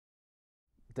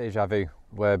Deja vu.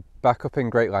 We're back up in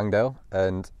Great Langdale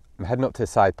and I'm heading up to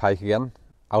Side Pike again.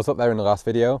 I was up there in the last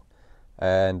video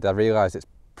and I realised it's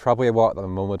probably a walk that my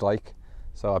mum would like,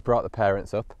 so I brought the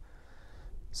parents up.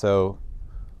 So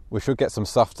we should get some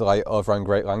softer light over on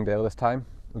Great Langdale this time.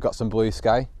 We've got some blue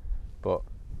sky, but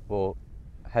we'll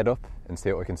head up and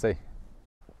see what we can see.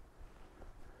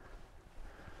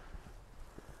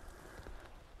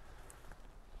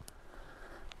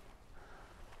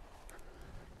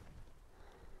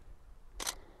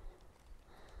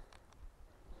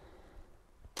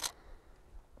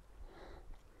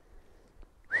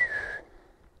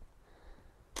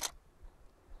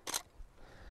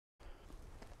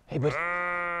 Hey, bud.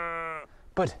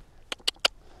 Bud.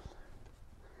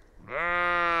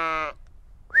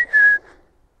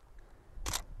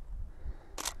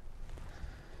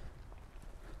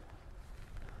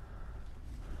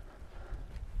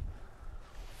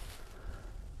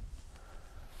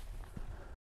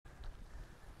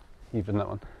 You've done that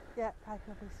one? Yeah, Pike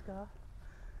I score.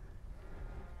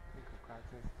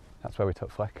 That's where we took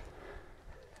Fleck.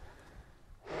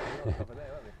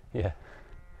 Yeah.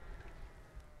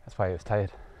 That's why he was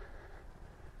tired.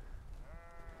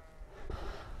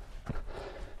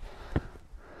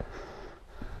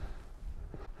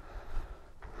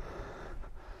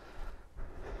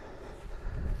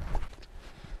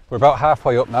 We're about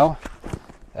halfway up now,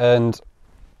 and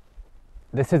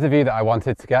this is the view that I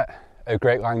wanted to get at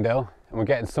Great Langdale, and we're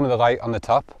getting some of the light on the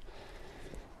top.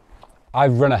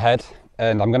 I've run ahead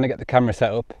and I'm going to get the camera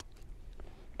set up,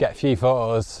 get a few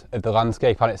photos of the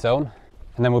landscape on its own,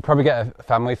 and then we'll probably get a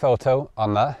family photo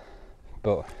on there,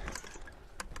 but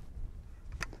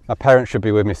my parents should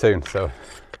be with me soon, so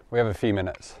we have a few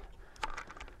minutes.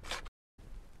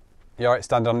 You alright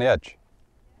standing on the edge?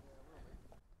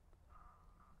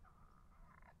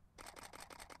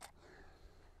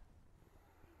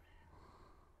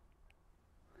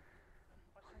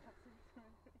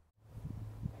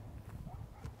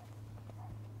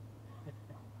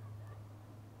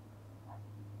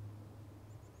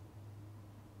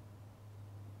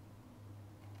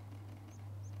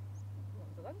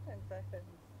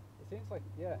 It seems like,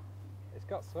 yeah, it's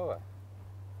got slower.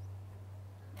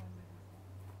 I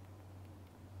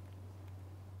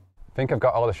think I've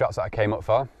got all the shots that I came up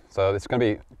for, so this is going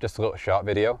to be just a little short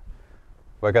video.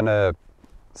 We're going to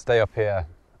stay up here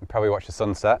and probably watch the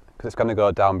sunset, because it's going to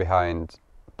go down behind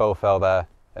Bowfell there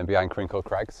and behind Crinkle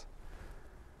Crags.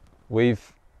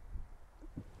 We've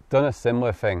done a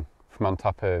similar thing from on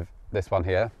top of this one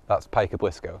here. That's Pike I.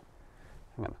 Hang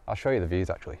on, I'll show you the views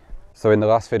actually. So in the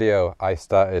last video I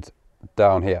started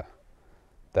down here,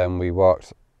 then we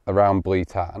walked around Blue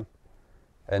Tarn,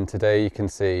 and today you can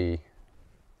see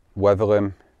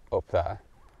Weatherlam up there,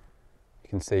 you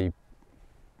can see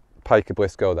Pike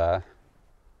I there,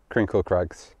 Crinkle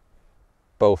Crags,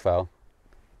 Bowfell,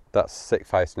 that's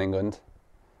 6th highest in England,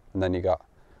 and then you got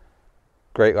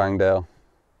Great Langdale.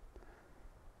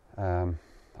 I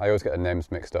always get the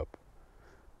names mixed up,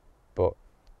 but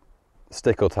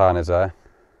Stickle Tarn is there,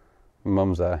 my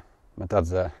mum's there, my dad's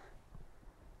there,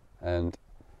 and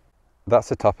that's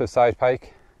the top of Side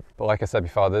Pike. But like I said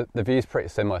before, the view's pretty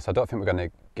similar, so I don't think we're going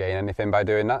to gain anything by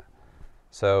doing that.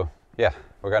 So yeah,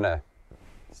 we're going to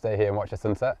stay here and watch the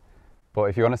sunset. But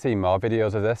if you want to see more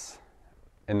videos of this,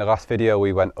 in the last video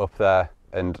we went up there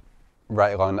and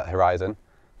right along that horizon,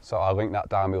 so I'll link that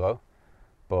down below.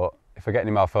 But if I get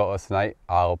any more photos tonight,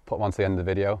 I'll put one to the end of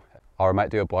the video, or I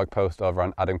might do a blog post over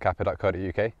on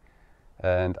adamkappa.co.uk,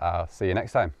 and I'll see you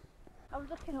next time. I was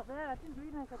looking up there, I didn't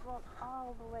realise I'd walked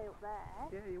all the way up there.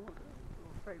 Yeah, you walked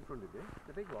straight in front of you.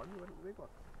 The big one, you went the big one.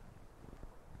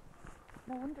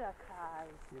 No wonder I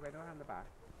cried. You went around the back,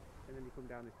 and then you come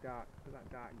down this dark, that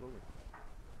dark gully.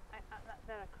 That's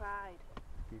where I cried.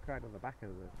 You cried on the back of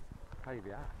the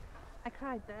pavey arch. I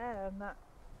cried there on that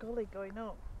gully going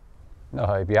up.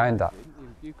 No, behind that.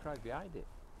 You cried behind it.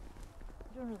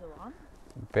 Do another one?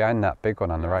 Behind that big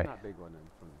one on the right. That big one in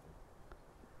front of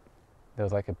you. There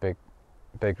was like a big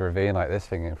ravine like this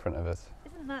thing in front of us.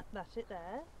 Isn't that it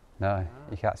there? No,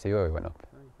 you can't see where we went up.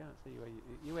 No, you can't see where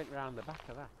you went round the back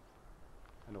of that.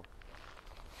 And up.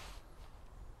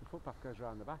 The footpath goes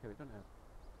round the back of it, doesn't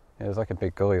it? It was like a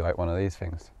big gully, like one of these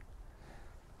things.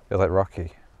 It was like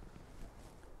rocky.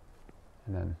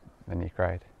 And then you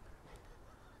cried.